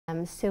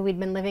So we'd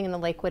been living in the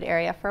Lakewood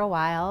area for a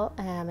while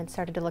and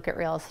started to look at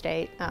real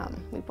estate.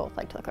 We both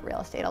like to look at real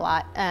estate a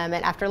lot. And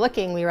after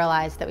looking, we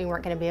realized that we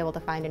weren't going to be able to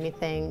find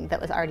anything that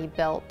was already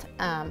built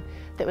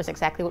that was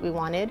exactly what we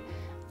wanted.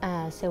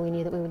 So we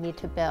knew that we would need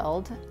to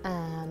build.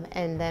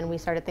 And then we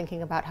started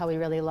thinking about how we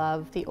really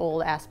love the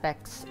old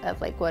aspects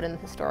of Lakewood and the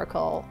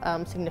historical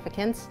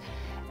significance.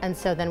 And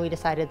so then we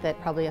decided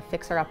that probably a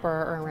fixer-upper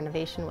or a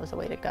renovation was the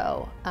way to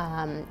go.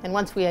 And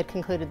once we had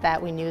concluded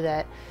that, we knew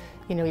that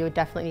we would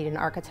definitely need an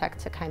architect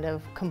to kind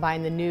of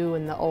combine the new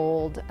and the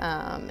old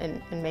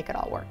and make it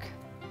all work.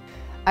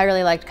 I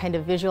really liked kind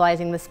of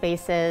visualizing the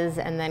spaces,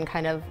 and then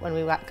kind of when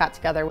we got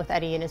together with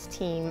Eddie and his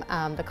team,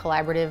 the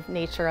collaborative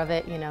nature of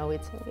it.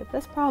 We'd say we have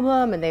this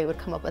problem and they would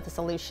come up with a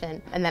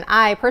solution. And then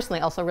I personally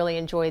also really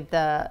enjoyed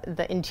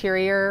the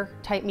interior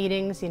type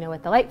meetings,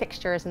 with the light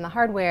fixtures and the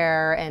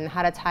hardware and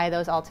how to tie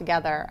those all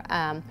together.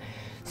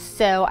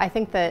 So I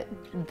think that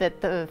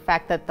the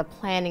fact that the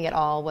planning it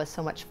all was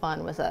so much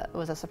fun was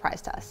a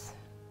surprise to us.